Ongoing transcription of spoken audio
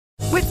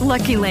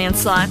Lucky Land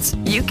Slots,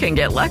 you can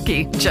get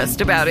lucky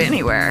just about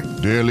anywhere.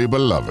 Dearly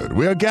beloved,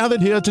 we are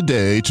gathered here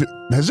today to...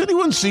 Has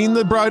anyone seen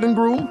the bride and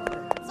groom?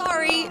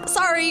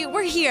 Sorry,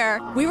 we're here.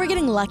 We were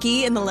getting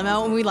lucky in the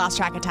limo and we lost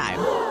track of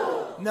time.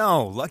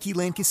 No, Lucky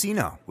Land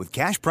Casino, with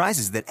cash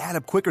prizes that add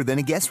up quicker than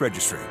a guest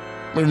registry.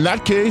 In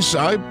that case,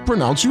 I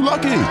pronounce you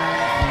lucky.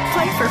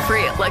 Play for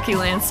free at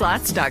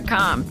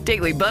LuckyLandSlots.com.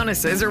 Daily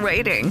bonuses are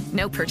waiting.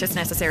 No purchase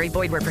necessary.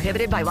 Void where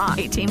prohibited by law.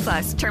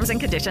 18+. Terms and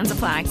conditions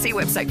apply. See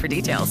website for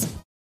details.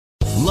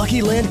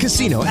 Lucky Land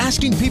Casino,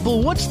 asking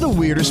people, what's the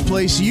weirdest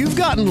place you've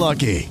gotten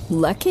lucky?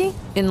 Lucky?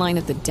 In line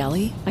at the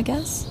deli, I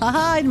guess?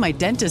 Aha, in my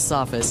dentist's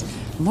office.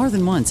 More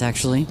than once,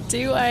 actually.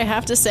 Do I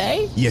have to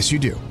say? Yes, you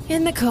do.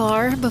 In the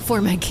car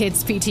before my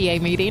kids'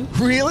 PTA meeting.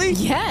 Really?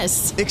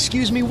 Yes.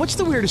 Excuse me, what's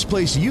the weirdest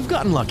place you've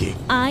gotten lucky?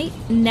 I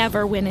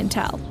never win and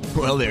tell.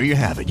 Well, there you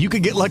have it. You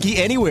can get lucky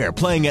anywhere,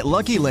 playing at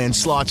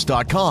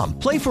LuckyLandSlots.com.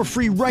 Play for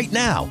free right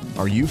now.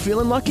 Are you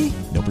feeling lucky?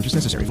 No purchase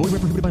necessary. Void where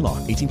prohibited by law.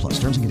 18+.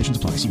 Terms and conditions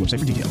apply. See website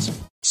for details.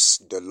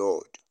 The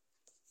Lord.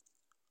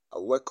 I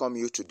welcome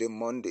you today,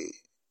 Monday,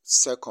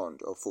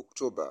 2nd of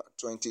October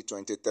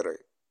 2023,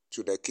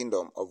 to the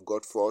Kingdom of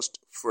God First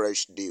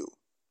Fresh Dew.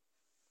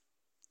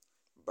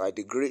 By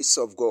the grace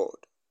of God,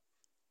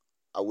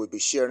 I will be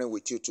sharing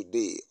with you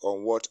today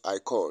on what I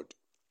called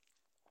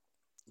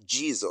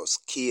Jesus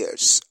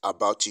cares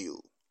about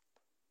you.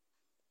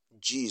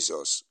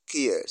 Jesus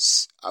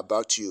cares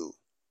about you.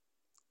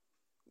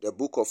 The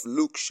book of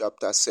Luke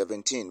chapter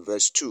 17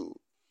 verse 2,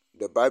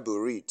 the Bible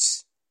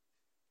reads,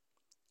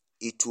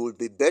 "It would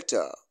be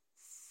better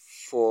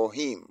for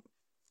him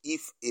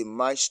if a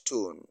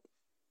millstone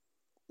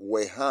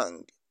were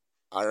hanged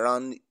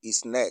around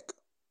his neck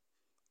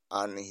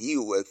and he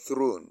were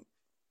thrown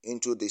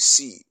into the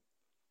sea,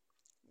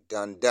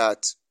 than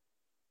that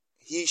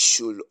he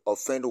should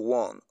offend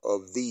one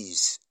of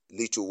these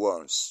little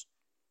ones.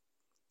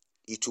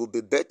 It would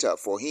be better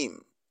for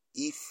him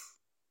if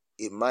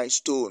a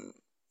millstone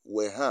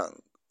were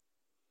hung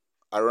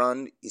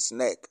around his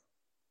neck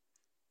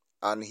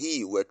and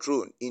he were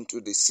thrown into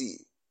the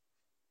sea,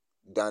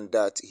 than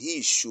that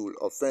he should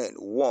offend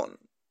one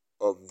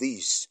of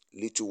these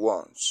little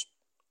ones."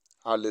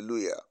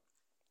 Hallelujah.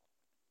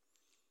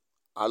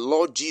 Our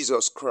Lord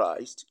Jesus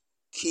Christ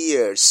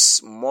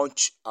cares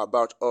much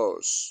about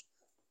us,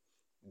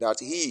 that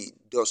he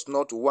does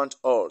not want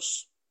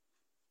us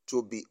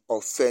to be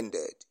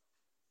offended.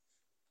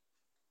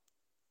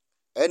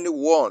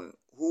 Anyone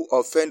who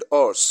offends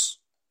us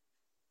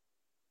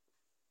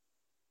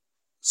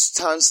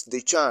stands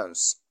the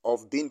chance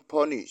of being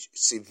punished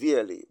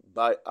severely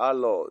by our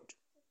Lord.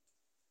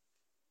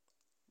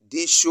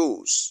 This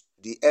shows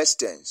the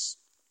extent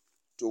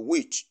to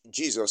which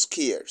Jesus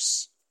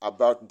cares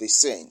about the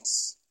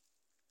saints.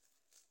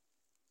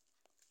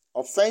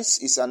 Offense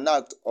is an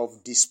act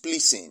of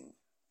displeasing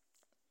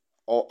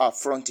or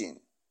affronting.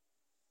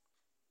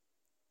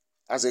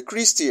 As a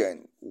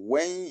Christian,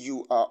 when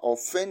you are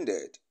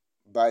offended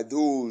by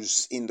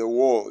those in the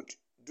world,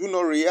 do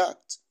not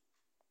react.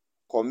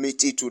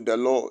 Commit it to the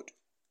Lord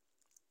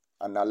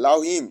and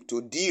allow him to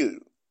deal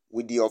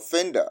with the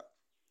offender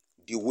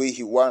the way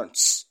he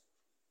wants,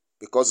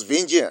 because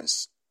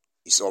vengeance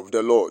is of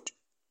the Lord.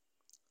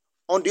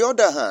 On the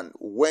other hand,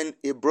 when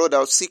a brother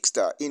or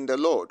sister in the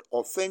Lord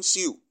offends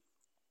you,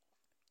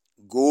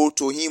 go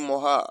to him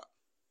or her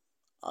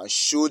and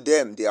show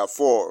them their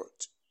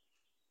fault.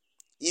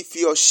 If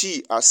he or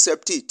she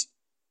accepts it,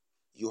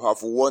 you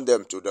have won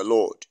them to the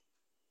Lord.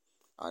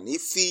 And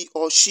if he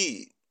or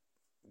she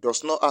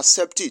does not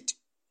accept it,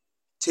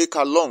 take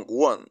along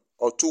one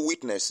or two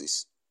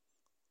witnesses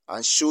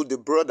and show the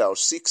brother or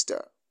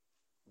sister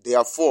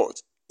their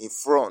fault in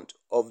front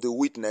of the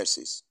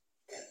witnesses.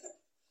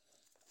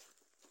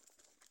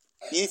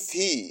 If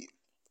he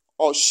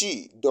or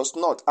she does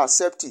not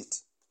accept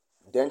it,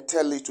 then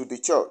tell it to the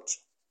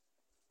church.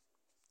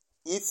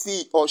 If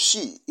he or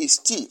she is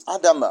still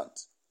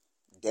adamant,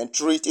 then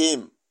treat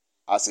him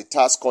as a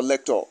tax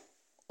collector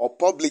or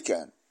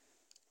publican.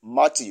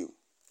 Matthew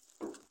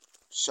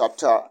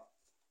chapter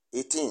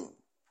 18,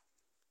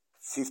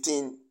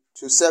 15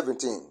 to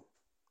 17.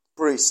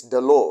 Praise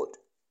the Lord.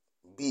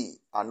 Be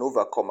an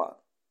overcomer.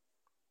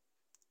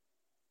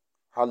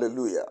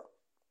 Hallelujah.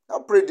 Now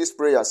pray this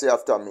prayer and say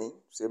after me.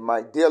 Say,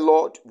 "My dear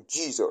Lord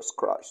Jesus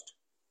Christ,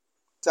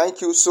 thank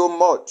you so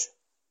much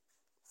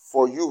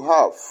for what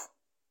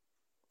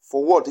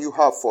you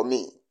have for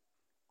me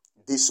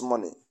this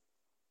morning.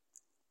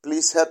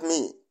 Please help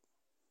me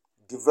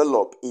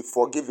develop a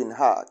forgiving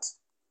heart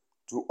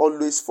to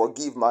always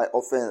forgive my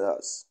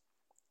offenders.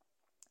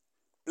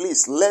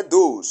 Please let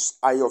those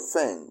I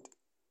offend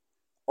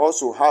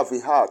also have a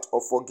heart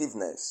of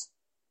forgiveness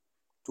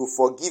to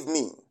forgive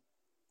me,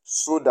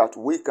 so that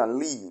we can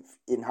live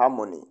in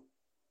harmony.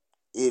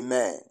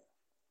 Amen."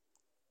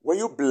 Were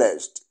you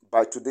blessed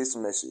by today's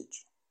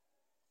message?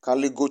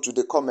 Kindly go to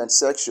the comment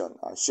section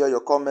and share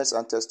your comments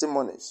and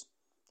testimonies,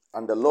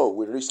 and the Lord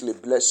will richly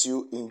bless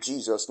you in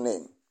Jesus'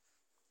 name.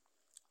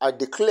 I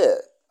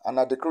declare and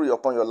I decree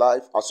upon your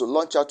life as you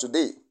launch out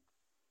today,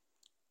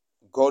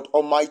 God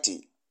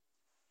Almighty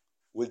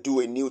will do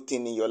a new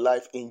thing in your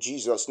life in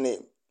Jesus'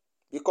 name.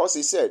 Because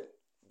he said,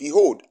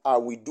 behold, I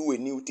will do a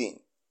new thing.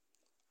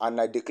 And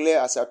I declare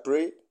as I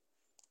pray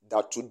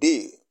that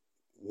today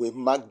will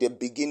mark the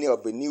beginning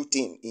of a new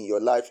thing in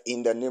your life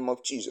in the name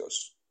of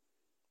Jesus.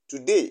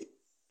 Today,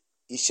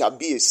 it shall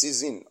be a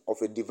season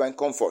of a divine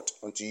comfort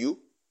unto you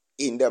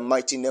in the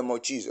mighty name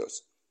of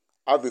Jesus.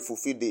 Have a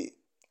fulfilled day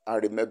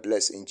and remain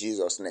blessed in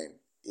Jesus' name.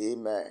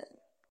 Amen.